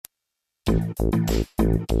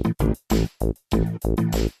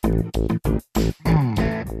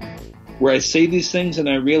Where I say these things and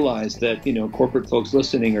I realize that, corporate folks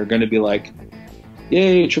listening are going to be like,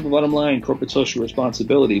 yay, triple bottom line, corporate social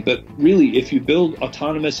responsibility. But really, if you build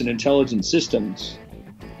autonomous and intelligent systems,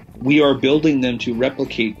 we are building them to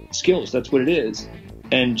replicate skills. That's what it is.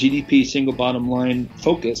 And GDP single bottom line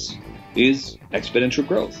focus is exponential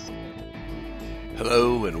growth.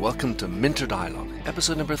 Hello and welcome to Minter Dialogue,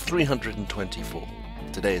 episode number 324.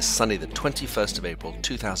 Today is Sunday the 21st of April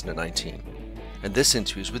 2019. And this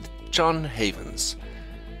interview is with John Havens.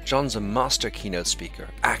 John's a master keynote speaker,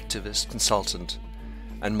 activist, consultant,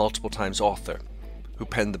 and multiple times author who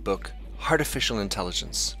penned the book Heartificial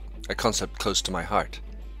Intelligence, a concept close to my heart.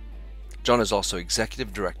 John is also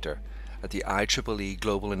executive director at the IEEE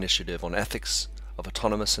Global Initiative on Ethics of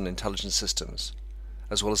Autonomous and Intelligent Systems,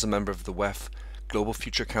 as well as a member of the WEF Global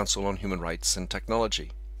Future Council on Human Rights and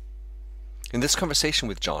Technology. In this conversation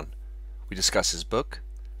with John, we discuss his book,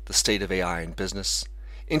 the state of AI in business,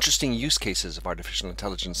 interesting use cases of artificial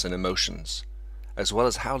intelligence and emotions, as well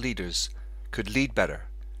as how leaders could lead better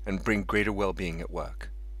and bring greater well-being at work.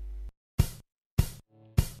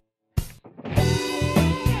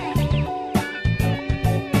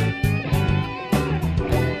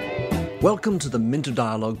 Welcome to the Minter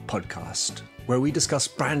Dialogue podcast, where we discuss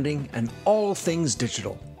branding and all things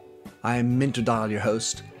digital. I am Minter Dial, your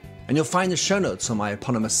host, and you'll find the show notes on my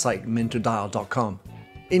eponymous site, minterdial.com.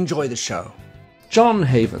 Enjoy the show. John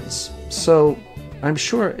Havens. So I'm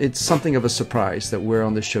sure it's something of a surprise that we're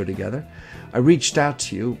on this show together. I reached out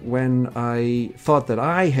to you when I thought that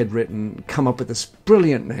I had come up with this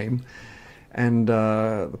brilliant name and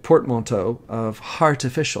the portmanteau of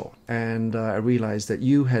Heartificial. And I realized that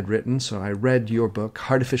you had written, so I read your book,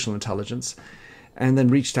 Heartificial Intelligence, and then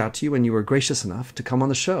reached out to you, and you were gracious enough to come on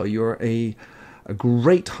the show. You're a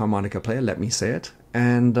great harmonica player, let me say it,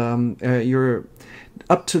 and you're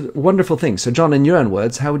up to wonderful things. So John, in your own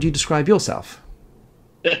words, how would you describe yourself?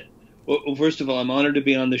 Well, first of all, I'm honored to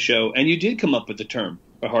be on the show, and you did come up with the term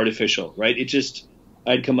Heartificial, right?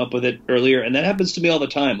 I'd come up with it earlier, and that happens to me all the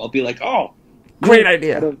time. I'll be like, oh, great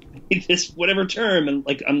idea. This whatever term, and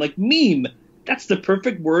I'm like, meme. That's the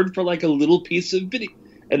perfect word for like a little piece of video.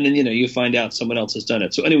 And then, you find out someone else has done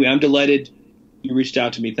it. So anyway, I'm delighted you reached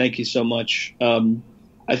out to me. Thank you so much.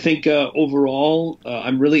 I think overall,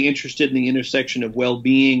 I'm really interested in the intersection of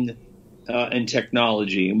well-being and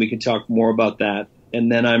technology, and we can talk more about that. And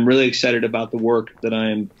then I'm really excited about the work that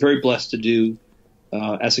I'm very blessed to do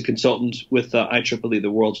as a consultant with IEEE,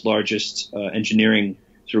 the world's largest engineering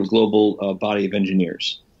sort of global body of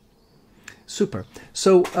engineers. Super.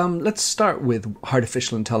 So let's start with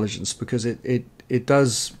artificial intelligence, because it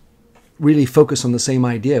does really focus on the same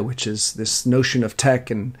idea, which is this notion of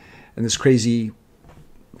tech and this crazy,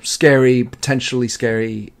 scary, potentially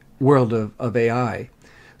scary world of AI.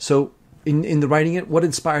 So in the writing it, what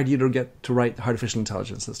inspired you to write artificial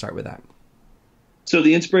intelligence? Let's start with that. So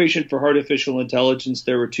the inspiration for artificial intelligence,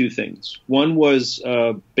 there were two things. One was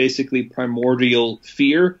basically primordial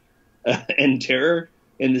fear and terror,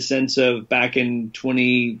 in the sense of back in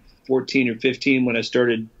 2014 or 15 when I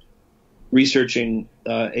started researching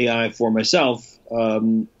AI for myself.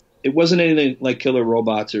 It wasn't anything like killer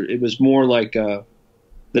robots, or it was more like the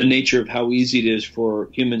nature of how easy it is for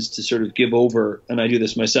humans to sort of give over, and I do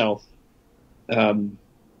this myself,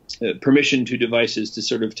 permission to devices to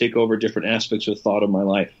sort of take over different aspects of thought of my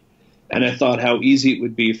life. And I thought how easy it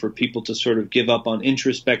would be for people to sort of give up on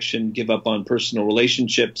introspection, give up on personal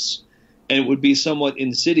relationships, and it would be somewhat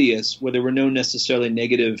insidious, where there were no necessarily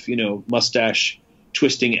negative, mustache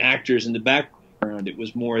twisting actors in the background. It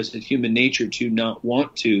was more as a human nature to not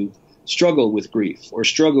want to struggle with grief or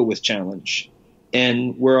struggle with challenge.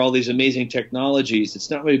 And where all these amazing technologies, it's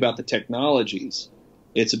not really about the technologies.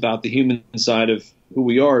 It's about the human side of who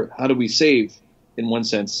we are. How do we save, in one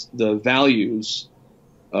sense, the values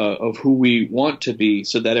of who we want to be,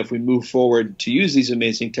 so that if we move forward to use these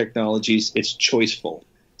amazing technologies, it's choiceful.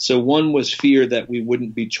 So one was fear that we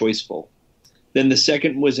wouldn't be choiceful. Then the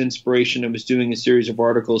second was inspiration. I was doing a series of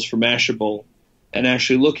articles for Mashable and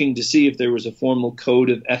actually looking to see if there was a formal code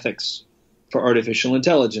of ethics for artificial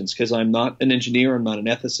intelligence, because I'm not an engineer, I'm not an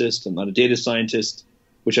ethicist, I'm not a data scientist,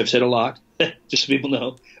 which I've said a lot, just so people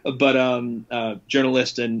know, but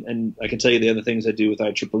journalist, and I can tell you the other things I do with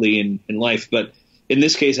IEEE in life. But in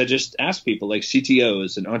this case, I just ask people like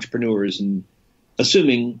CTOs and entrepreneurs and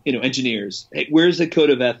assuming, engineers, hey, where's the code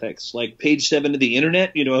of ethics? Like page 7 of the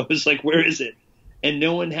internet? I was like, where is it? And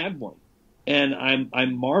no one had one. And I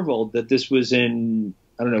marveled that this was in,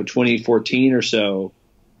 2014 or so.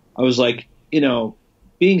 I was like,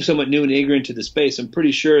 being somewhat new and ignorant to the space, I'm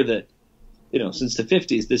pretty sure that since the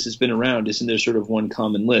 50s, this has been around. Isn't there sort of one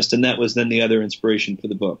common list? And that was then the other inspiration for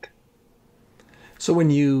the book. So when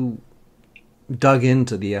you dug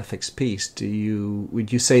into the ethics piece,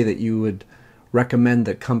 would you say that you would recommend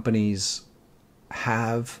that companies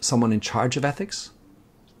have someone in charge of ethics?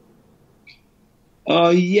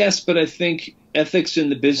 Yes, but I think ethics in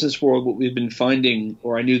the business world, what we've been finding,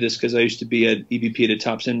 or I knew this because I used to be an EVP at a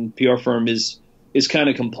top 10 PR firm, is kind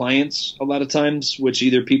of compliance a lot of times, which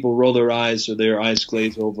either people roll their eyes or their eyes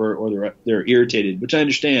glaze over or they're irritated, which I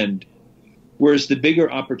understand. Whereas the bigger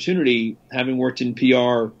opportunity, having worked in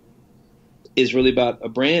PR, is really about a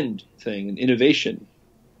brand thing and innovation.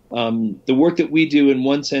 The work that we do in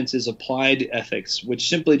one sense is applied ethics, which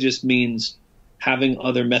simply just means having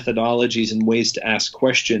other methodologies and ways to ask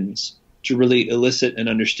questions to really elicit an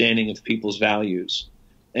understanding of people's values.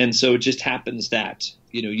 And so it just happens that,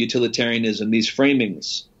 utilitarianism, these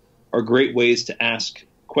framings are great ways to ask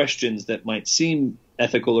questions that might seem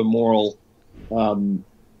ethical or moral,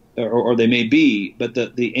 or they may be, but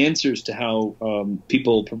the answers to how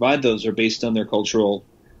people provide those are based on their cultural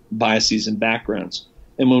biases and backgrounds.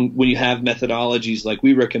 And when you have methodologies like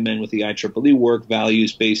we recommend with the IEEE work,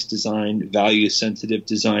 values-based design, value-sensitive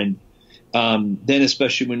design, then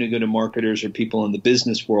especially when you go to marketers or people in the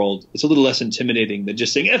business world, it's a little less intimidating than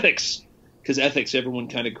just saying ethics. Because ethics, everyone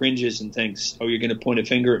kind of cringes and thinks, oh, you're going to point a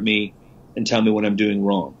finger at me and tell me what I'm doing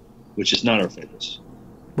wrong, which is not our focus.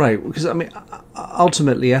 Right, because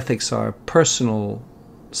ultimately ethics are a personal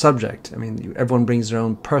subject. Everyone brings their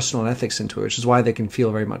own personal ethics into it, which is why they can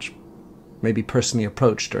feel very much maybe personally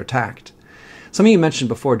approached or attacked. Something you mentioned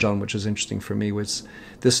before, John, which was interesting for me, was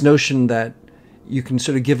this notion that you can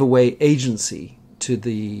sort of give away agency to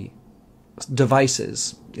the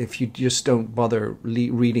devices if you just don't bother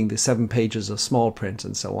reading the 7 pages of small print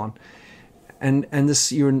and so on. And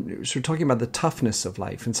this, you're sort of talking about the toughness of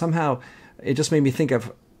life, and somehow it just made me think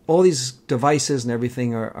of all these devices and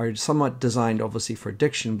everything are somewhat designed obviously for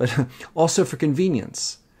addiction, but also for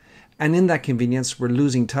convenience. And in that convenience, we're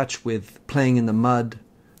losing touch with playing in the mud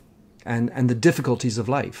and the difficulties of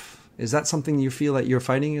life. Is that something you feel that you're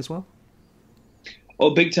fighting as well?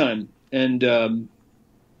 Oh, big time. And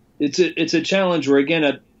it's a challenge where,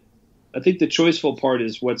 again, I think the choiceful part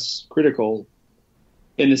is what's critical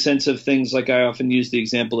in the sense of things like I often use the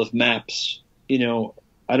example of maps. I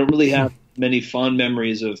don't really have many fond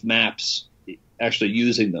memories of maps actually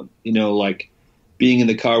using them, like being in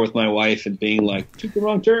the car with my wife and being like, took the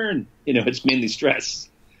wrong turn. It's mainly stress.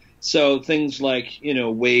 So things like,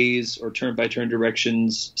 Waze or turn-by-turn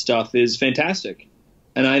directions stuff is fantastic.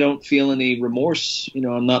 And I don't feel any remorse.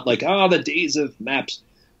 I'm not like, the days of maps.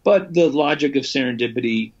 But the logic of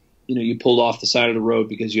serendipity, you pulled off the side of the road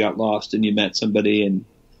because you got lost and you met somebody. And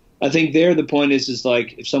I think the point is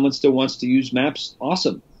like, if someone still wants to use maps,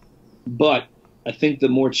 awesome. But I think the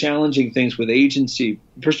more challenging things with agency,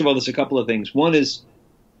 first of all, there's a couple of things. One is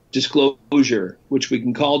disclosure, which we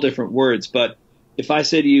can call different words. But if I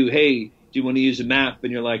say to you, hey, do you want to use a map?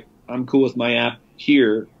 And you're like, I'm cool with my app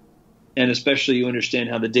here. And especially you understand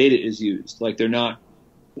how the data is used. Like they're not,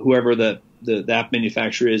 whoever the app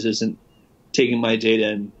manufacturer isn't taking my data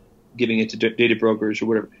and giving it to data brokers or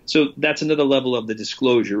whatever. So that's another level of the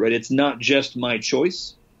disclosure, right? It's not just my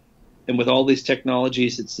choice. And with all these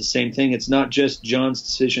technologies, it's the same thing. It's not just John's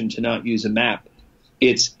decision to not use a map.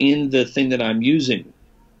 It's in the thing that I'm using.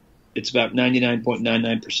 It's about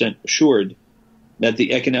 99.99% assured that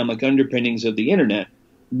the economic underpinnings of the internet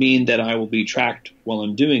mean that I will be tracked while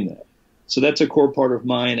I'm doing that. So that's a core part of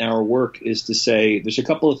my and our work, is to say there's a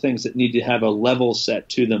couple of things that need to have a level set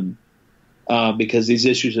to them because these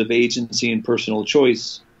issues of agency and personal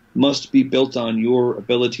choice must be built on your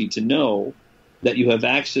ability to know that you have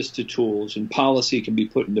access to tools and policy can be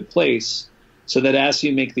put into place so that as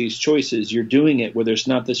you make these choices, you're doing it where there's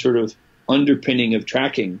not this sort of underpinning of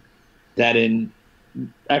tracking that in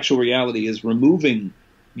actual reality is removing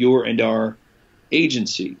your and our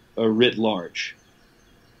agency writ large.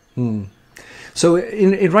 So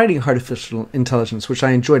in writing Heartificial Intelligence, which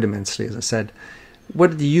I enjoyed immensely, as I said,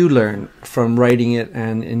 what did you learn from writing it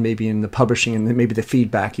and maybe in the publishing and maybe the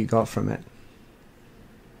feedback you got from it?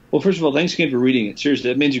 Well, first of all, thanks again for reading it. Seriously,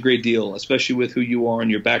 that means a great deal, especially with who you are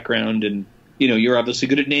and your background. And, you're obviously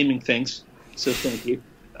good at naming things. So thank you.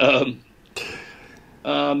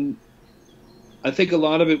 I think a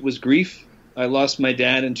lot of it was grief. I lost my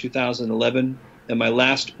dad in 2011. And my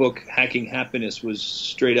last book, Hacking Happiness, was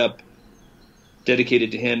straight up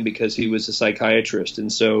dedicated to him because he was a psychiatrist.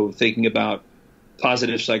 And so thinking about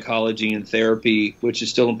positive psychology and therapy, which is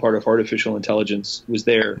still a part of artificial intelligence, was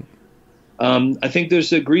there. I think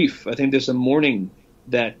there's a grief. I think there's a mourning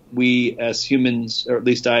that we as humans, or at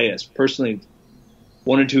least I as personally,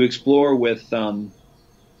 wanted to explore with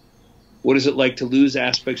what is it like to lose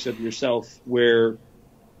aspects of yourself where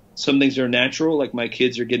some things are natural, like my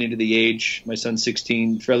kids are getting to the age, my son's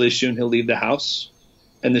 16, fairly soon he'll leave the house,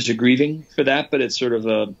 and there's a grieving for that, but it's sort of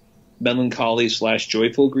a melancholy /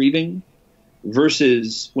 joyful grieving,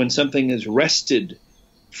 versus when something is wrested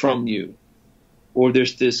from you, or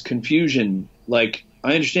there's this confusion, like,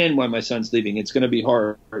 I understand why my son's leaving, it's going to be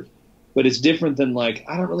hard, but it's different than like,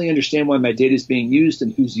 I don't really understand why my data is being used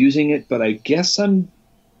and who's using it, but I guess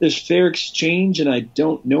there's fair exchange and I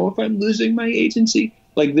don't know if I'm losing my agency.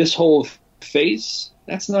 Like this whole phase,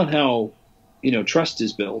 that's not how, trust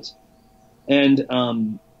is built. And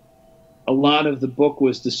a lot of the book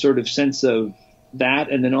was the sort of sense of that,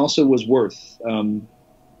 and then also was worth.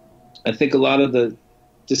 I think a lot of the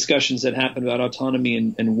discussions that happen about autonomy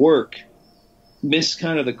and work miss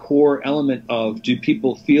kind of the core element of, do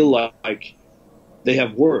people feel like they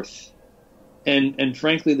have worth? And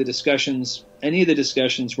frankly, any of the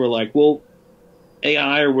discussions were like, well,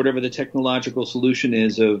 AI or whatever the technological solution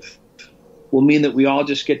is will mean that we all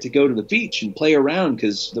just get to go to the beach and play around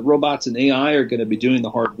because the robots and AI are going to be doing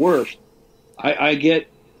the hard work. I get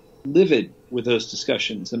livid with those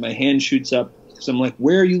discussions and my hand shoots up because I'm like,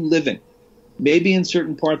 where are you living? Maybe in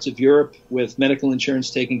certain parts of Europe with medical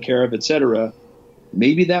insurance taken care of, et cetera,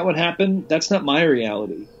 maybe that would happen. That's not my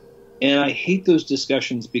reality. And I hate those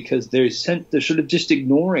discussions because they're sort of just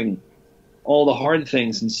ignoring all the hard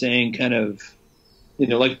things and saying kind of,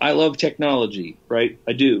 like, I love technology, right?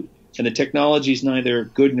 I do. And the technology is neither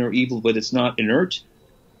good nor evil, but it's not inert.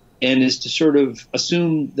 And is to sort of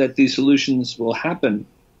assume that these solutions will happen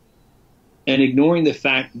and ignoring the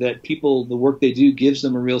fact that people, the work they do gives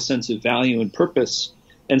them a real sense of value and purpose.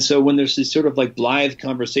 And so when there's these sort of like blithe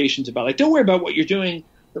conversations about like, don't worry about what you're doing,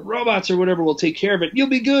 the robots or whatever will take care of it, you'll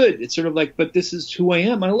be good. It's sort of like, but this is who I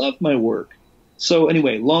am. I love my work. So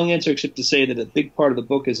anyway, long answer except to say that a big part of the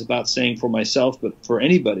book is about saying for myself, but for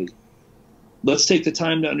anybody, let's take the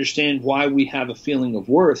time to understand why we have a feeling of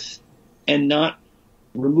worth and not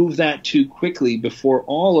remove that too quickly before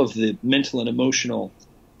all of the mental and emotional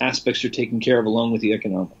aspects are taken care of along with the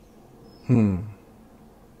economic.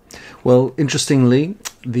 Well, interestingly,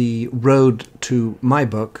 the road to my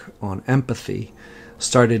book on empathy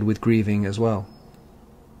started with grieving as well.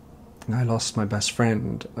 I lost my best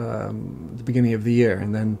friend at the beginning of the year,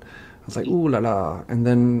 and then I was like, ooh la la. And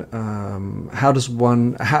then how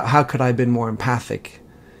could I have been more empathic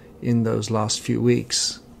in those last few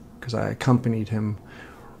weeks? Because I accompanied him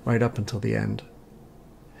right up until the end.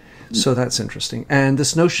 So that's interesting. And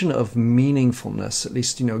this notion of meaningfulness, at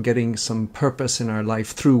least, getting some purpose in our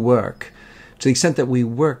life through work, to the extent that we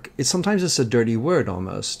work, sometimes it's a dirty word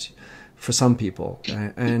almost for some people.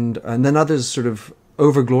 And then others sort of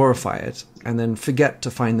over-glorify it and then forget to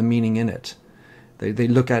find the meaning in it. They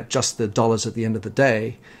look at just the dollars at the end of the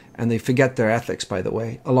day, and they forget their ethics, by the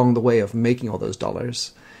way, along the way of making all those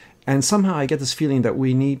dollars. And somehow I get this feeling that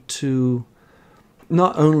we need to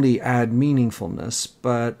not only add meaningfulness,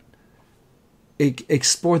 but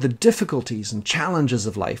explore the difficulties and challenges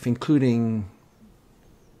of life, including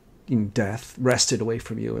death wrested away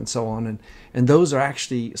from you and so on. And those are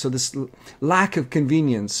actually, so this lack of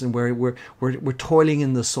convenience and where we're toiling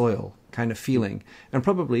in the soil kind of feeling, and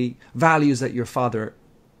probably values that your father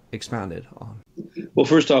expounded on. Well,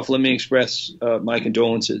 first off, let me express my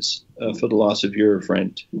condolences for the loss of your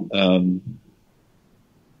friend.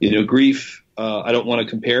 Grief, I don't want to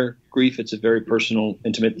compare grief. It's a very personal,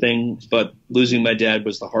 intimate thing, but losing my dad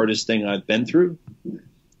was the hardest thing I've been through.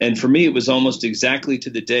 And for me, it was almost exactly to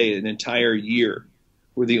the day, an entire year,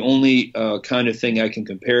 where the only kind of thing I can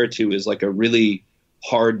compare it to is like a really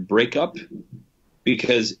hard breakup,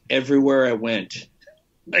 because everywhere I went,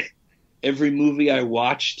 like every movie I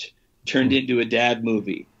watched turned into a dad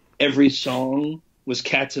movie. Every song was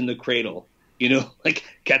Cats in the Cradle. Like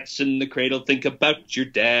cats in the cradle, think about your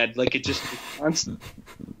dad. Like it just was constant.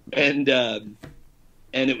 And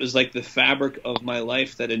it was like the fabric of my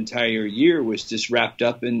life that entire year was just wrapped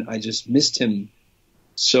up in, I just missed him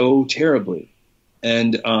so terribly.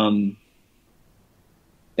 And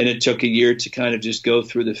it took a year to kind of just go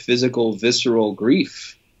through the physical, visceral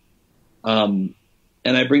grief. And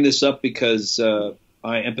I bring this up because I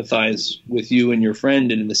empathize with you and your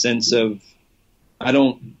friend, and in the sense of, I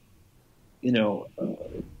don't,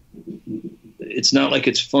 it's not like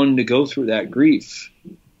it's fun to go through that grief.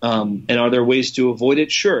 And are there ways to avoid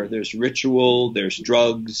it? Sure. There's ritual, there's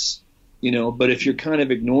drugs, but if you're kind of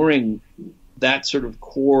ignoring that sort of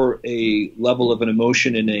core, a level of an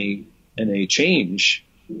emotion and a change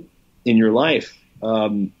in your life,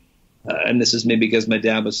 and this is maybe because my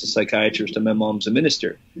dad was a psychiatrist and my mom's a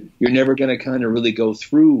minister, you're never going to kind of really go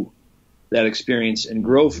through that experience and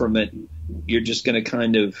grow from it. You're just going to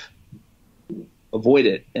kind of avoid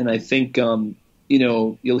it. And I think,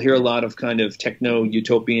 you'll hear a lot of kind of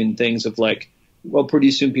techno-utopian things of like, well,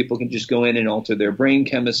 pretty soon people can just go in and alter their brain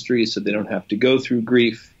chemistry so they don't have to go through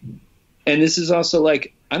grief. And this is also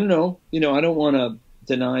like, I don't know, I don't want to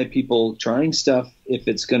deny people trying stuff if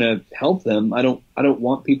it's going to help them. I don't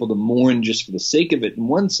want people to mourn just for the sake of it in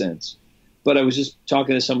one sense. But I was just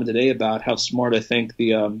talking to someone today about how smart I think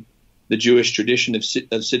the Jewish tradition of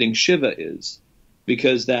sitting Shiva is,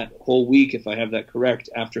 because that whole week, if I have that correct,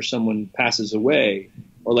 after someone passes away,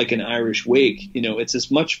 or like an Irish wake, it's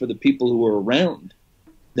as much for the people who are around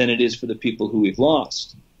than it is for the people who we've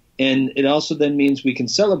lost. And it also then means we can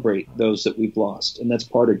celebrate those that we've lost, and that's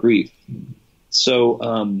part of grief.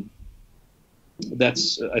 So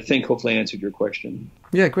that's, I think, hopefully I answered your question.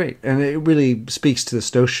 Yeah, great. And it really speaks to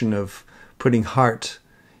this notion of putting heart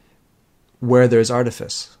where there's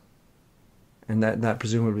artifice. And that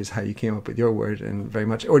presumably is how you came up with your word, and very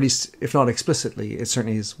much, or at least, if not explicitly, it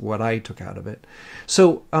certainly is what I took out of it.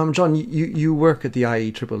 So, John, you work at the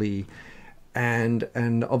IEEE,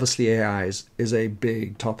 and obviously AI is a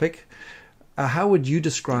big topic. How would you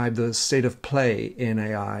describe the state of play in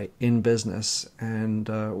AI in business, and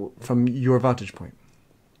from your vantage point?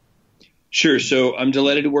 Sure. So I'm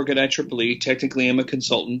delighted to work at IEEE. Technically, I'm a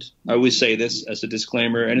consultant. I always say this as a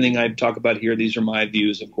disclaimer. Anything I talk about here, these are my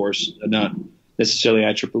views, of course, not necessarily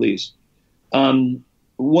IEEE's.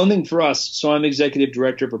 One thing for us, so I'm executive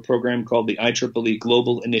director of a program called the IEEE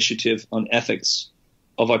Global Initiative on Ethics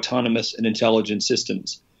of Autonomous and Intelligent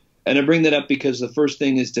Systems. And I bring that up because the first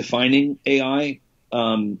thing is defining AI.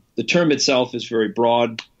 The term itself is very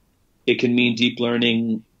broad. It can mean deep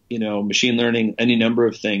learning, machine learning, any number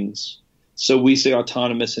of things. So we say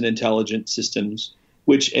autonomous and intelligent systems,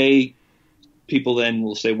 which people then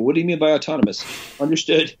will say, well, what do you mean by autonomous?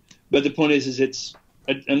 Understood. But the point is it's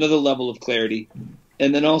another level of clarity.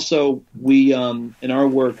 And then also we, in our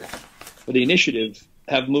work for the initiative,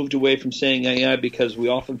 have moved away from saying AI because we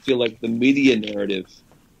often feel like the media narrative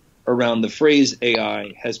around the phrase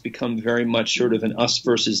AI has become very much sort of an us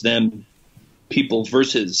versus them, people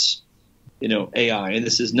versus AI. And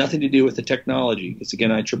this has nothing to do with the technology, because again,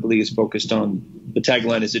 IEEE is focused on, the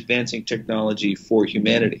tagline is advancing technology for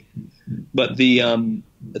humanity. But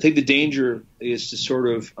I think the danger is to sort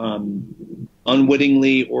of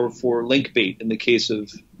unwittingly, or for link bait in the case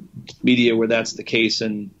of media where that's the case,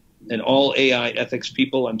 and all AI ethics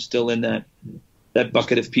people, I'm still in that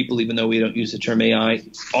bucket of people, even though we don't use the term AI.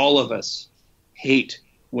 All of us hate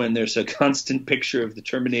when there's a constant picture of the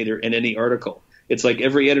Terminator in any article. It's like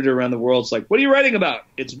every editor around the world's like, what are you writing about?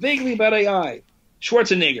 It's vaguely about AI.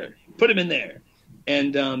 Schwarzenegger, put him in there.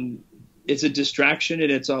 And it's a distraction,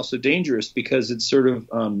 and it's also dangerous because it sort of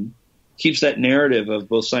keeps that narrative of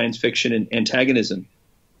both science fiction and antagonism.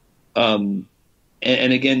 And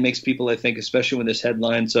again, makes people, I think, especially when there's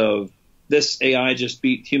headlines of this AI just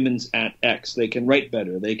beat humans at X. They can write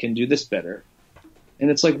better. They can do this better.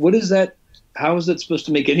 And it's like, what is that? How is that supposed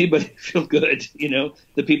to make anybody feel good?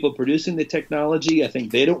 The people producing the technology, I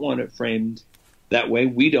think they don't want it framed that way.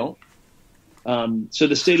 We don't. So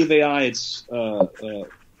the state of AI, it's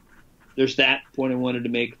there's that point I wanted to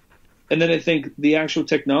make. And then I think the actual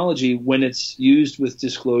technology, when it's used with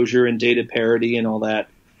disclosure and data parity and all that,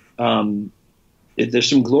 there's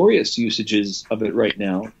some glorious usages of it right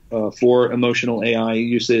now for emotional AI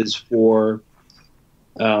uses, for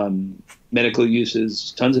medical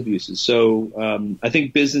uses, tons of uses. So I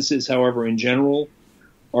think businesses, however, in general,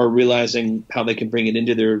 are realizing how they can bring it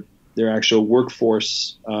into their actual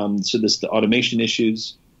workforce. So this the automation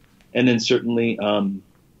issues, and then certainly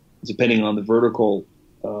depending on the vertical,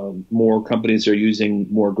 more companies are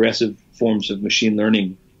using more aggressive forms of machine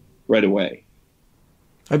learning right away.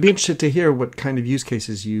 I'd be interested to hear what kind of use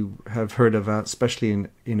cases you have heard about, especially in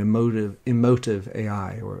emotive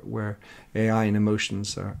AI, or where AI and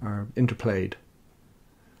emotions are interplayed.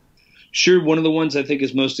 Sure. One of the ones I think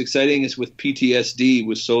is most exciting is with PTSD,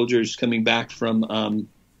 with soldiers coming back from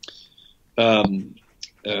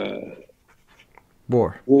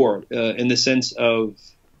war, in the sense of,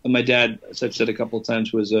 my dad, as I've said a couple of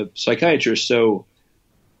times, was a psychiatrist. So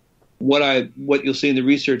what you'll see in the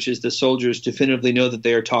research is the soldiers definitively know that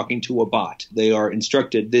they are talking to a bot. They are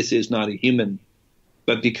instructed, this is not a human.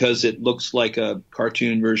 But because it looks like a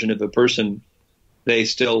cartoon version of a person, they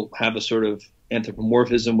still have a sort of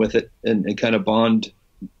anthropomorphism with it, and kind of bond,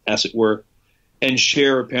 as it were, and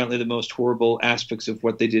share apparently the most horrible aspects of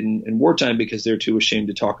what they did in wartime, because they're too ashamed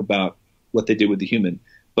to talk about what they did with the human.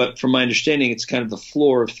 But from my understanding, it's kind of the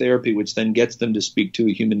floor of therapy, which then gets them to speak to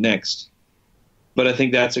a human next. But I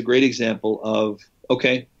think that's a great example of,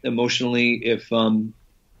 okay, emotionally, if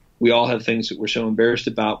we all have things that we're so embarrassed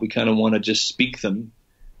about, we kind of want to just speak them,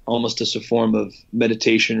 almost as a form of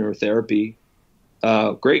meditation or therapy.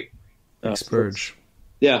 Great. Expurge.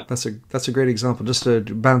 Yeah. That's a great example. Just to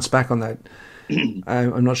bounce back on that,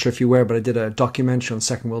 I'm not sure if you were, but I did a documentary on the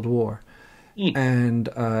Second World War. And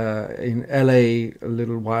in LA a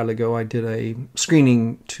little while ago, I did a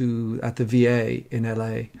screening at the VA in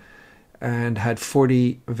LA and had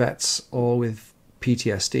 40 vets, all with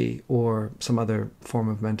PTSD or some other form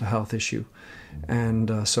of mental health issue.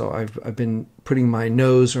 And so I've been putting my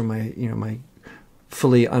nose or my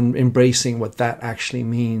fully embracing what that actually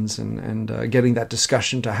means and getting that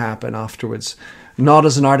discussion to happen afterwards, not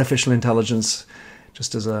as an artificial intelligence,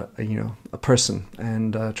 just as a person,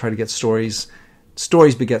 and try to get stories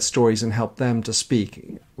beget stories and help them to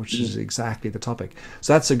speak, which is exactly the topic.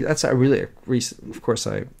 So that's a really of course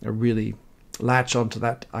I really latch onto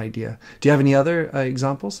that idea. Do you have any other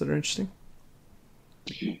examples that are interesting?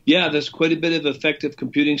 Yeah, there's quite a bit of effective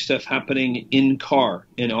computing stuff happening in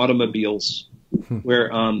automobiles,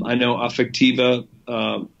 where I know Affectiva,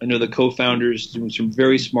 I know the co-founders doing some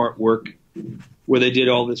very smart work where they did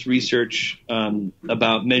all this research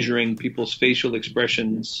about measuring people's facial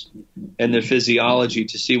expressions and their physiology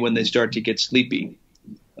to see when they start to get sleepy.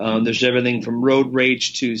 There's everything from road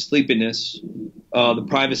rage to sleepiness. The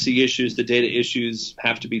privacy issues, the data issues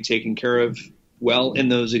have to be taken care of well in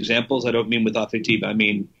those examples. I don't mean with Affectiva, I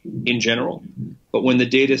mean in general. But when the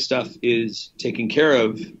data stuff is taken care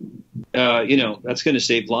of, that's going to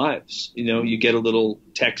save lives. You get a little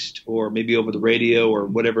text or maybe over the radio or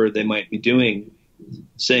whatever they might be doing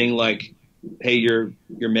saying like, hey, you're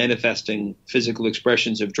manifesting physical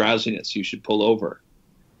expressions of drowsiness. You should pull over.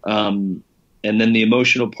 And then the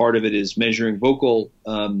emotional part of it is measuring vocal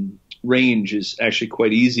range is actually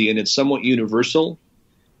quite easy, and it's somewhat universal,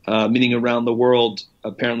 meaning around the world.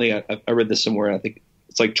 Apparently, I read this somewhere. I think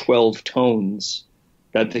it's like 12 tones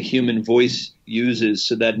that the human voice uses,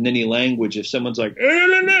 so that in any language, if someone's like,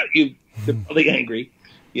 they're probably angry,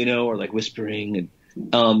 or like whispering.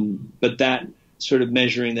 But that sort of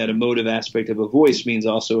measuring that emotive aspect of a voice means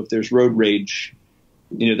also if there's road rage,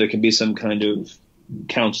 there can be some kind of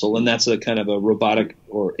counsel, and that's a kind of a robotic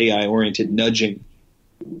or AI-oriented nudging,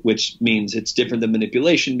 which means it's different than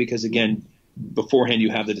manipulation because, again, beforehand you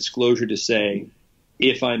have the disclosure to say,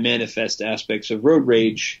 if I manifest aspects of road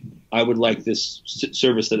rage, I would like this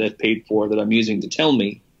service that I've paid for that I'm using to tell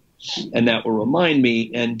me, and that will remind me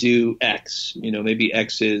and do X. Maybe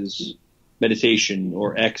X is meditation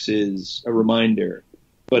or X is a reminder,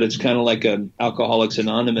 but it's kind of like an Alcoholics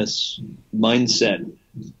Anonymous mindset,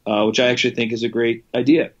 which I actually think is a great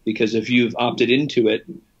idea, because if you've opted into it,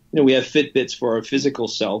 we have Fitbits for our physical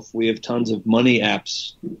self. We have tons of money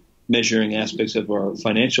apps measuring aspects of our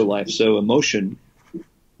financial life. So emotion,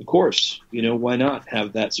 of course, why not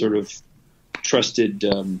have that sort of trusted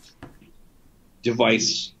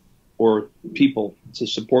device or people to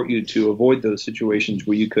support you to avoid those situations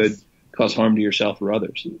where you could cause harm to yourself or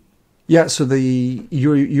others. Yeah, so the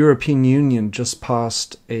European Union just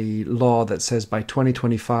passed a law that says by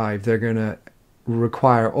 2025 they're going to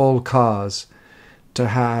require all cars to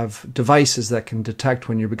have devices that can detect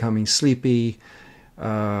when you're becoming sleepy.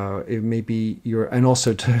 It may be and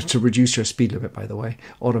also to reduce your speed limit, by the way,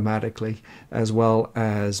 automatically, as well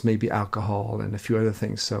as maybe alcohol and a few other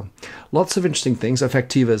things. So lots of interesting things.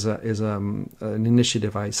 Affectiva is an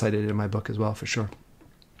initiative I cited in my book as well, for sure.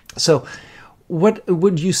 So what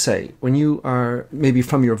would you say when you are, maybe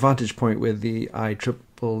from your vantage point with the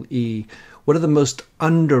IEEE, what are the most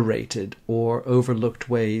underrated or overlooked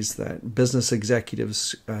ways that business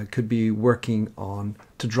executives could be working on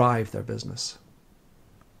to drive their business?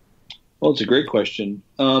 Well, it's a great question.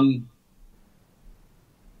 Well,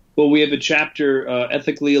 we have a chapter,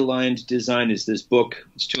 Ethically Aligned Design is this book.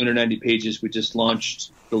 It's 290 pages. We just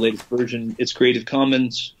launched the latest version. It's Creative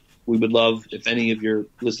Commons. We would love if any of your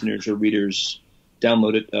listeners or readers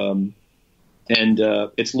download it. And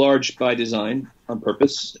it's large by design, on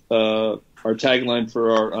purpose. Our tagline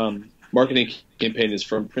for our marketing campaign is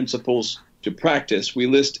from principles to practice. We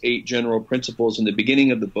list 8 general principles in the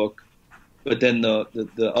beginning of the book, but then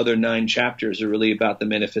the other 9 chapters are really about the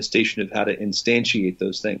manifestation of how to instantiate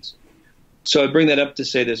those things. So I bring that up to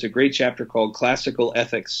say there's a great chapter called Classical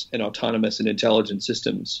Ethics in Autonomous and Intelligent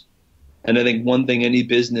Systems. And I think one thing any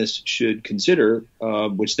business should consider,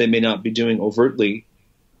 which they may not be doing overtly,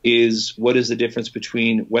 is what is the difference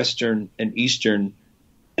between Western and Eastern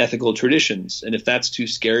ethical traditions. And if that's too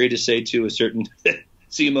scary to say to a certain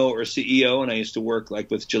CMO or CEO, and I used to work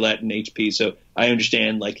like with Gillette and HP, so I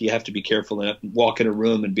understand like you have to be careful and walk in a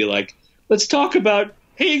room and be like, let's talk about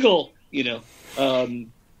Hegel, is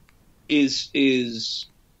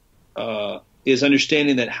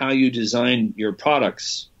understanding that how you design your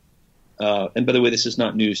products. And by the way, this is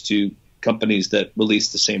not news to companies that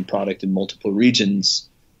release the same product in multiple regions.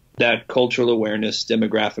 That cultural awareness,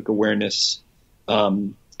 demographic awareness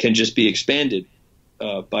can just be expanded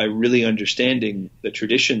by really understanding the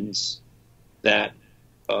traditions that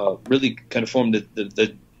really kind of form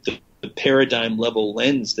the paradigm level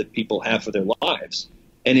lens that people have for their lives.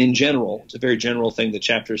 And in general, it's a very general thing. The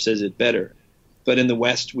chapter says it better. But in the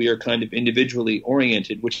West, we are kind of individually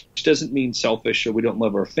oriented, which doesn't mean selfish or we don't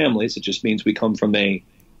love our families. It just means we come from a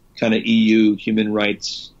kind of EU human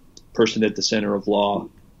rights, person at the center of law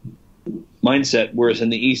mindset, whereas in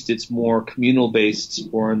the East it's more communal based,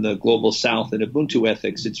 or in the global South in Ubuntu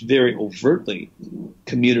ethics it's very overtly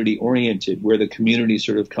community oriented, where the community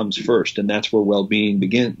sort of comes first, and that's where well-being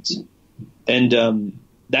begins. And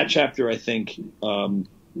that chapter, I think,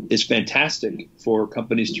 is fantastic for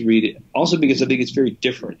companies to read it, also because I think it's very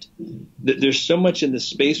different. There's so much in the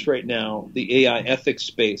space right now, the AI ethics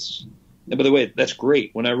space. And by the way, that's great.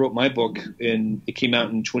 When I wrote my book, it came out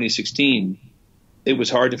in 2016, it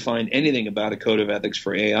was hard to find anything about a code of ethics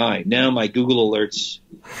for AI. Now my Google alerts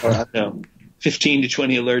are 15 to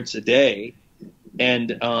 20 alerts a day.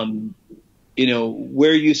 And,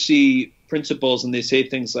 where you see principles and they say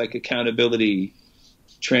things like accountability,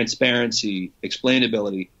 transparency,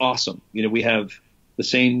 explainability, awesome. We have the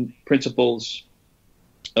same principles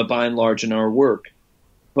by and large in our work.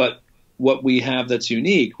 But what we have that's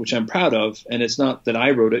unique, which I'm proud of, and it's not that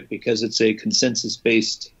I wrote it because it's a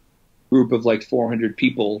consensus-based group of like 400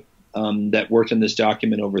 people that worked on this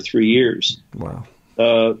document over 3 years. Wow.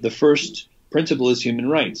 The first principle is human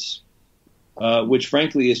rights, which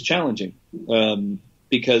frankly is challenging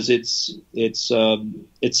because it's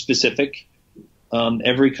specific.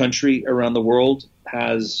 Every country around the world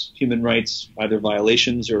has human rights, either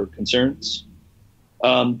violations or concerns.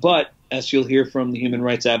 But as you'll hear from the human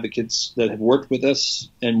rights advocates that have worked with us,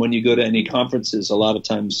 and when you go to any conferences, a lot of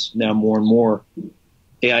times now more and more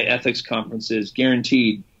AI ethics conferences,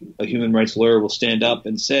 guaranteed a human rights lawyer will stand up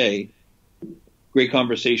and say, great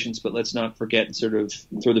conversations, but let's not forget and sort of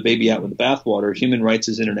throw the baby out with the bathwater. Human rights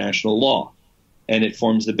is international law, and it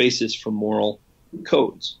forms the basis for moral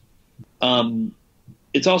codes.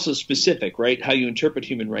 It's also specific, right? How you interpret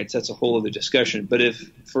human rights, that's a whole other discussion. But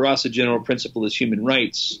if for us a general principle is human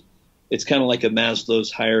rights, it's kind of like a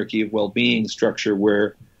Maslow's hierarchy of well-being structure,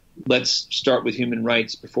 where let's start with human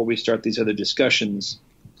rights before we start these other discussions,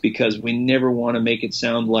 because we never want to make it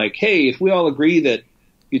sound like, hey, if we all agree that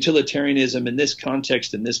utilitarianism in this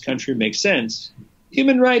context in this country makes sense,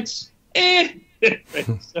 human rights,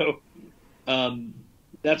 So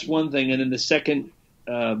that's one thing. And then the second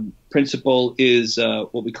principle is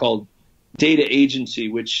what we call data agency,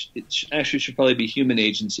 which it actually should probably be human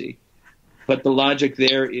agency. But the logic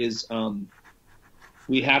there is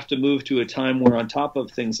we have to move to a time where, on top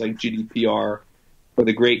of things like GDPR or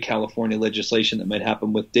the great California legislation that might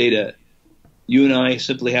happen with data, you and I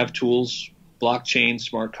simply have tools, blockchain,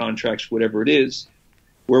 smart contracts, whatever it is,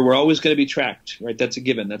 where we're always going to be tracked, right? That's a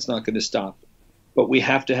given. That's not going to stop. But we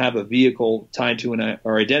have to have a vehicle tied to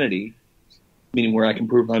our identity, meaning where I can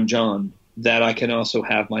prove I'm John, that I can also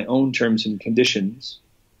have my own terms and conditions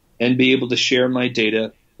and be able to share my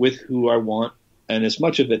data with who I want and as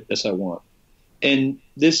much of it as I want. And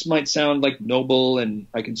this might sound like noble, and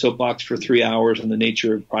I can soapbox for 3 hours on the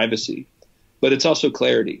nature of privacy, but it's also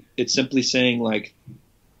clarity. It's simply saying, like,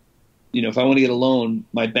 if I want to get a loan,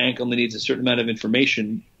 my bank only needs a certain amount of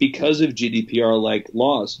information because of GDPR-like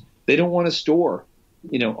laws. They don't want to store,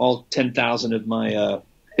 all 10,000 of my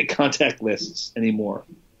contact lists anymore.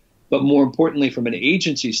 But more importantly, from an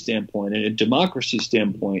agency standpoint and a democracy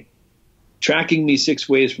standpoint, tracking me 6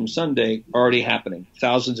 ways from Sunday already happening.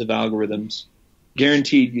 Thousands of algorithms.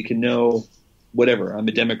 Guaranteed you can know whatever. I'm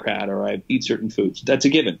a Democrat or I eat certain foods. That's a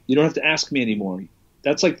given. You don't have to ask me anymore.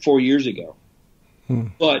 That's like 4 years ago.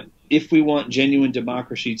 But if we want genuine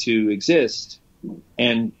democracy to exist,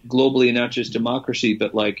 and globally not just democracy,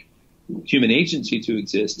 but like human agency to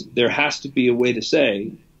exist, there has to be a way to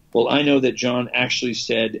say, well, I know that John actually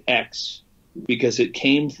said X because it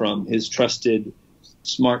came from his trusted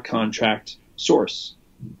smart contract source.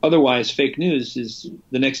 Otherwise, fake news is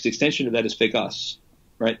the next extension of that is fake us,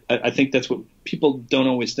 right? I think that's what people don't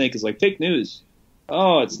always think is like fake news.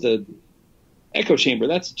 Oh, it's the echo chamber.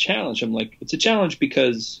 That's a challenge. I'm like, it's a challenge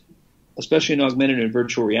because, especially in augmented and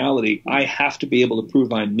virtual reality, I have to be able to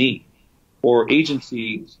prove I'm me. Or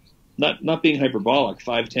agency not being hyperbolic,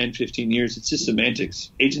 5, 10, 15 years, it's just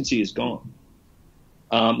semantics. Agency is gone.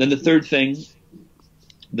 Then the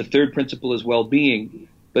third principle is well-being,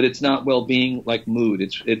 but it's not well-being like mood.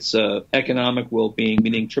 It's economic well-being,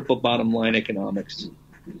 meaning triple bottom line economics,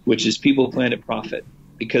 which is people, planet, profit.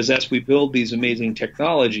 Because as we build these amazing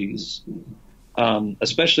technologies,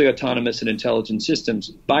 especially autonomous and intelligent systems,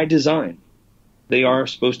 by design, they are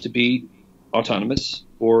supposed to be autonomous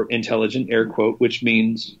or intelligent, air quote, which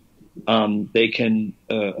means they can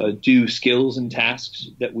do skills and tasks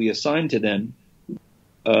that we assign to them.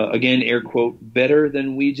 Again, air quote, better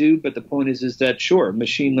than we do. But the point is that, sure,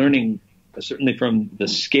 machine learning, certainly from the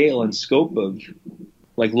scale and scope of,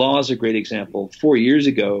 like, law is a great example. 4 years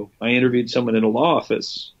ago, I interviewed someone in a law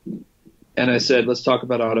office, and I said, let's talk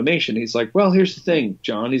about automation. He's like, well, here's the thing,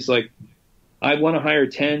 John. He's like, I want to hire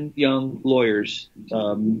 10 young lawyers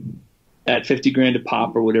at 50 grand a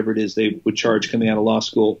pop or whatever it is they would charge coming out of law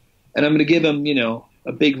school. And I'm going to give them,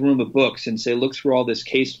 a big room of books and say, look through all this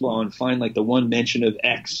case law and find like the one mention of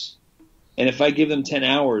X. And if I give them 10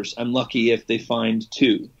 hours, I'm lucky if they find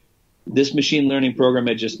 2. This machine learning program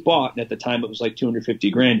I just bought, and at the time it was like 250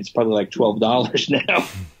 grand. It's probably like $12 now,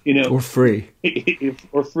 Or free.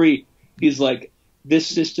 Or free. He's like, this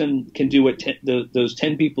system can do what those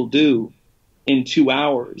 10 people do in 2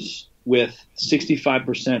 hours with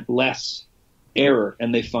 65% less error,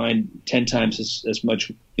 and they find 10 times as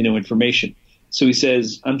much, information. So he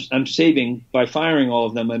says, I'm saving, by firing all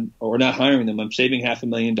of them, or not hiring them, I'm saving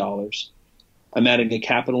 $500,000. I'm adding a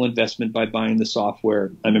capital investment by buying the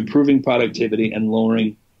software. I'm improving productivity and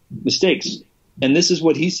lowering mistakes. And this is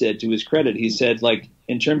what he said, to his credit. He said, like,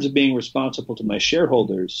 in terms of being responsible to my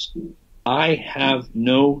shareholders, I have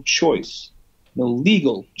no choice, no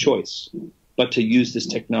legal choice, but to use this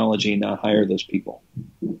technology and not hire those people.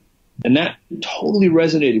 And that totally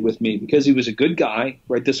resonated with me because he was a good guy,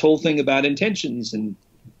 right? This whole thing about intentions and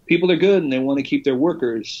people are good and they want to keep their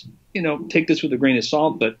workers, take this with a grain of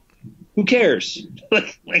salt, but who cares?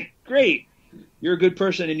 like, great. You're a good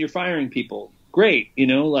person and you're firing people. Great.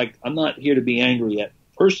 I'm not here to be angry at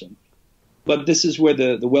person, but this is where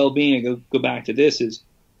the well-being, I go back to this, is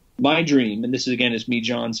my dream. And this is, again, is me,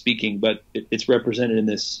 John, speaking, but it's represented in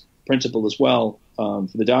this principle as well, for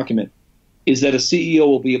the document, is that a CEO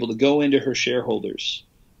will be able to go into her shareholders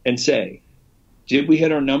and say, did we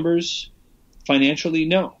hit our numbers financially?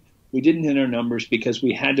 No, we didn't hit our numbers because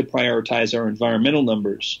we had to prioritize our environmental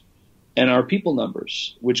numbers and our people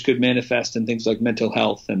numbers, which could manifest in things like mental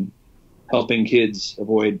health and helping kids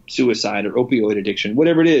avoid suicide or opioid addiction,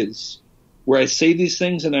 whatever it is, where I say these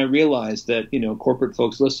things and I realize that, corporate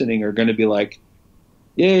folks listening are going to be like,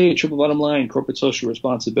 yay, triple bottom line, corporate social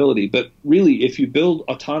responsibility. But really, if you build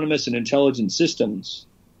autonomous and intelligent systems,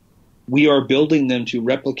 we are building them to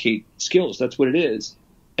replicate skills. That's what it is.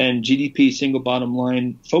 And GDP single bottom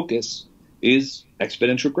line focus is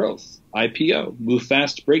exponential growth, IPO, move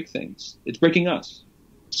fast, break things. It's breaking us.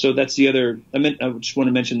 So that's the other, I just want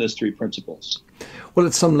to mention those 3 principles. Well,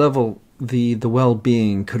 at some level, the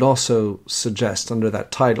well-being could also suggest under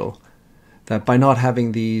that title that by not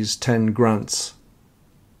having these 10 grunts,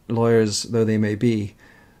 lawyers though they may be,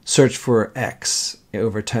 search for X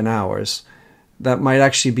over 10 hours, that might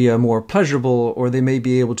actually be a more pleasurable, or they may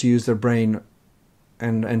be able to use their brain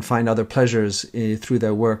and find other pleasures through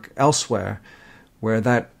their work elsewhere, where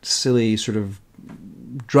that silly sort of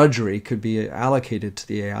drudgery could be allocated to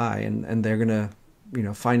the AI, and they're going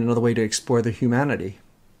to find another way to explore their humanity.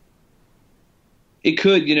 It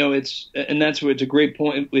could, and that's where it's a great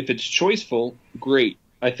point. If it's choiceful, great.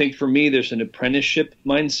 I think for me, there's an apprenticeship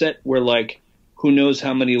mindset where, like, who knows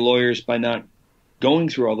how many lawyers, by not going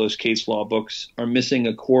through all those case law books, are missing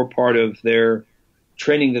a core part of their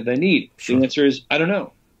training that they need. Sure. The answer is, I don't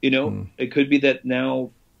know. It could be that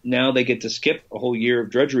now they get to skip a whole year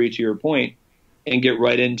of drudgery, to your point, and get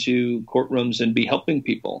right into courtrooms and be helping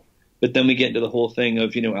people. But then we get into the whole thing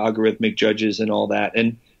of, algorithmic judges and all that.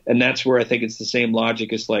 And that's where I think it's the same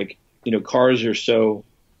logic as, like, cars are so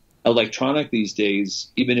electronic these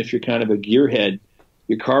days. Even if you're kind of a gearhead,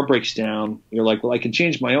 your car breaks down, you're like, well, I can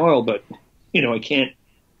change my oil, but I can't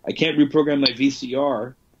reprogram my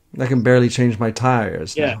VCR. I can barely change my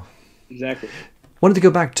tires. Yeah, now. Exactly. Wanted to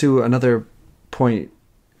go back to another point.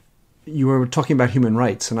 You were talking about human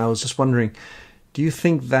rights, and I was just wondering, do you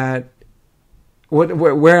think that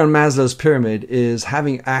where on Maslow's pyramid is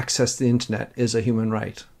having access to the internet is a human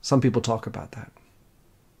right? Some people talk about that.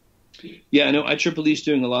 Yeah, I know IEEE is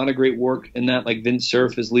doing a lot of great work in that. Like Vince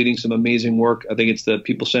Cerf is leading some amazing work. I think it's the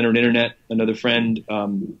People-Centered Internet, another friend.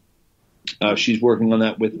 She's working on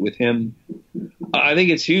that with him. I think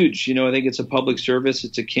it's huge. I think it's a public service.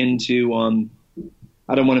 It's akin to,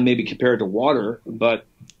 I don't want to maybe compare it to water, but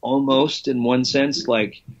almost in one sense,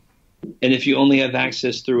 like, and if you only have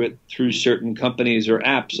access through it through certain companies or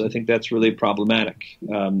apps, I think that's really problematic.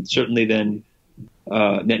 Certainly then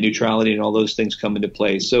net neutrality and all those things come into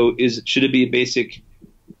play. So should it be a basic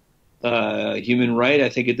human right? I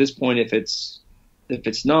think at this point, if it's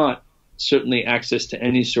not, certainly access to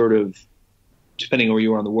any sort of, depending on where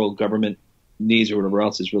you are in the world, government needs or whatever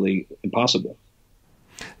else is really impossible.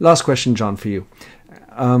 Last question, John, for you.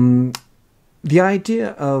 The idea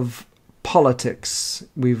of politics,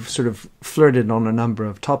 we've sort of flirted on a number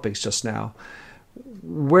of topics just now.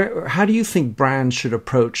 How do you think brands should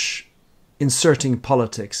approach inserting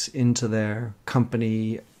politics into their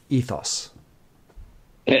company ethos?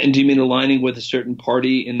 And do you mean aligning with a certain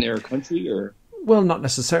party in their country, or? Well, not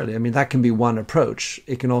necessarily. I mean, that can be one approach.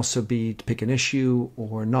 It can also be to pick an issue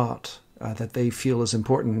or not that they feel is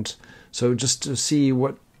important. So just to see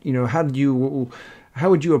what, how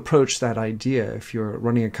would you approach that idea if you're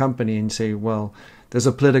running a company and say, well, there's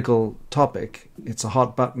a political topic, it's a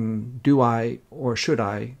hot button, do I or should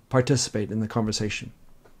I participate in the conversation?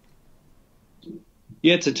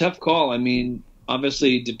 Yeah, it's a tough call. I mean,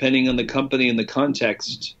 obviously, depending on the company and the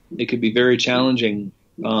context, it could be very challenging.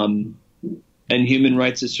 And human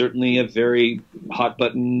rights is certainly a very hot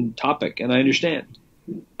button topic, and I understand.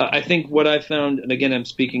 I think what I found, and again, I'm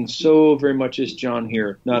speaking so very much as John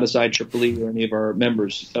here, not as IEEE or any of our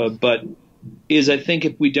members, but is I think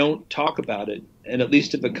if we don't talk about it, and at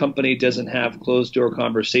least if a company doesn't have closed door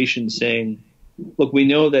conversations saying, look, we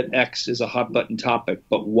know that X is a hot button topic,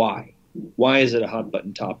 but why? Why is it a hot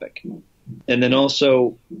button topic? And then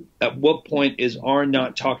also, at what point is our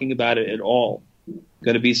not talking about it at all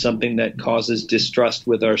going to be something that causes distrust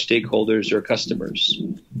with our stakeholders or customers?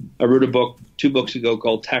 I wrote a book 2 books ago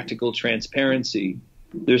called Tactical Transparency.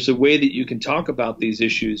 There's a way that you can talk about these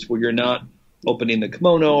issues where you're not opening the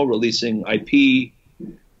kimono, releasing IP,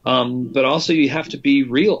 but also you have to be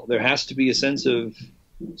real. There has to be a sense of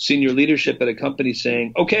senior leadership at a company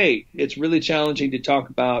saying, okay, it's really challenging to talk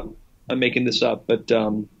about, I'm making this up, but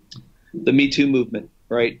the Me Too movement,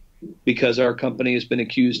 right? Because our company has been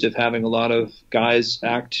accused of having a lot of guys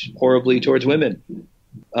act horribly towards women.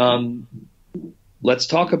 Let's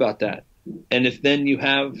talk about that. And if then you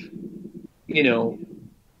have,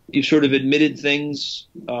 you've sort of admitted things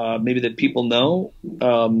maybe that people know,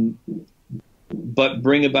 but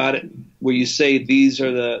bring about it where you say this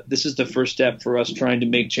is the first step for us trying to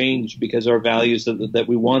make change because our values that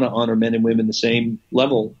we want to honor men and women the same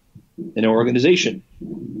level in our organization.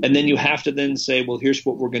 And then you have to then say, well, here's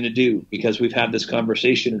what we're going to do because we've had this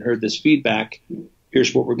conversation and heard this feedback.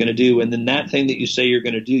 Here's what we're going to do. And then that thing that you say you're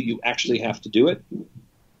going to do, you actually have to do it.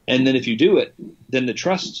 And then if you do it, then the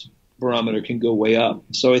trust barometer can go way up.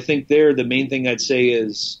 So I think the main thing I'd say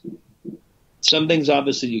is some things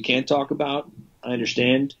obviously you can't talk about. I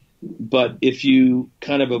understand. But if you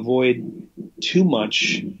kind of avoid too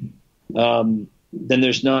much, then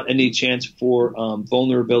there's not any chance for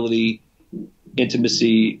vulnerability,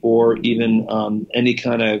 intimacy, or even any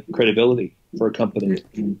kind of credibility for a company.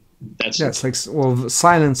 It's like, well,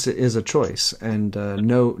 silence is a choice, and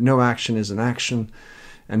no action is an action,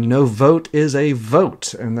 and no vote is a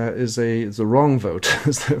vote, and that is the wrong vote,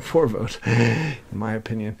 is the poor vote, in my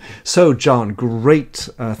opinion. So, John, great.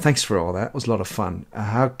 Thanks for all that. It was a lot of fun.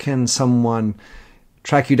 How can someone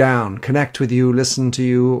track you down, connect with you, listen to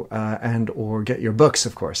you, and or get your books,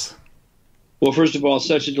 of course? Well, first of all,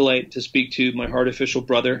 such a delight to speak to my Heartificial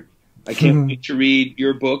brother. I can't wait to read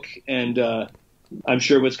your book, and I'm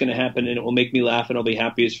sure what's going to happen, and it will make me laugh, and I'll be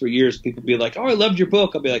happiest for years. People will be like, oh, I loved your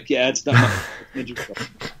book. I'll be like, yeah, it's not my book,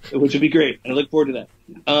 which would be great, and I look forward to that.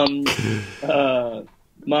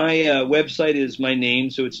 My website is my name,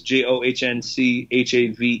 so it's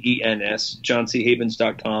JOHNCHAVENS,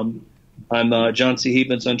 johnchavens.com. I'm John C.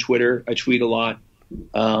 Havens on Twitter. I tweet a lot.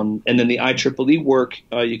 And then the IEEE work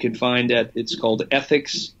you can find it's called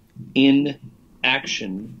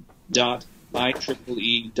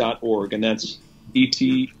ethicsinAction.IEEE.org, and that's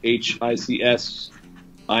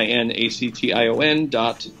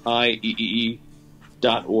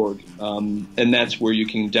ETHICSINATION.IEEE.org. And that's where you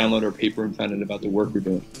can download our paper and find out about the work we're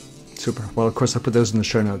doing. Super. Well, of course, I'll put those in the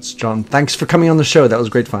show notes. John, thanks for coming on the show. That was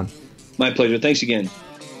great fun. My pleasure. Thanks again.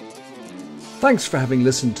 Thanks for having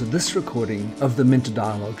listened to this recording of the Minter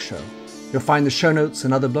Dialogue Show. You'll find the show notes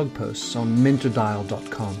and other blog posts on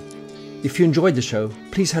minterdial.com. If you enjoyed the show,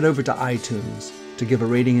 please head over to iTunes to give a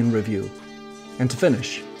rating and review. And to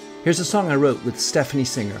finish, here's a song I wrote with Stephanie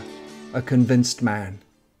Singer, A Convinced Man.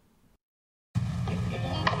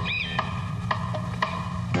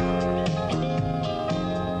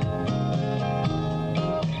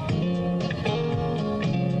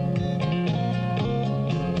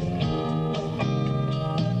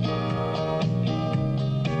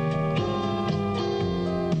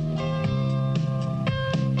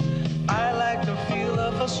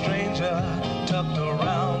 stranger tucked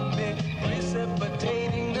around me,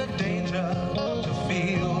 precipitating the danger to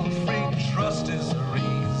feel free. Trust is the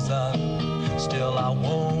reason, still I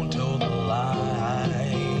won't toe the line.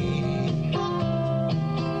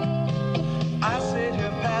 I sit here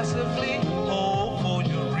passively, hope for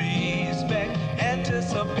your respect,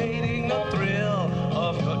 anticipating the thrill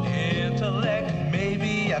of your intellect.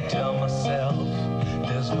 Maybe I tell myself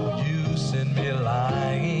there's no use in me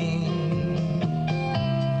lying.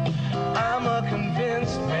 I'm a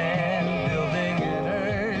convinced man building an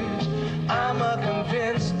urge. I'm a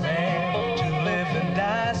convinced man to live and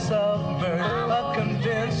die submerged. A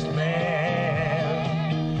convinced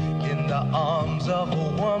man in the arms of a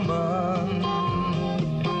woman.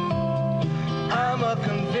 I'm a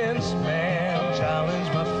convinced man, challenge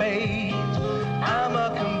my fate. I'm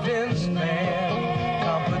a convinced man,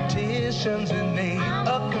 competition's innate.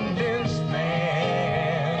 A convinced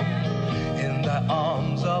man in the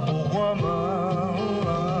arms of a woman.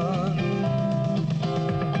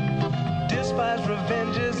 Despise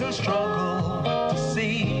revenges and struggle to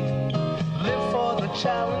see. Live for the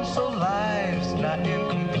challenge so life's not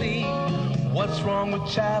incomplete. What's wrong with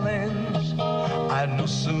challenge? I know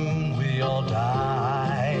soon we all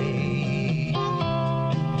die.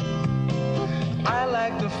 I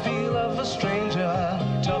like the feel of a stranger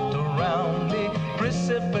tucked around me,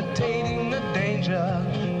 precipitating the danger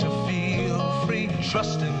to feel free.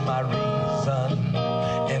 Trust in my reason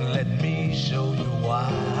and let me show you why.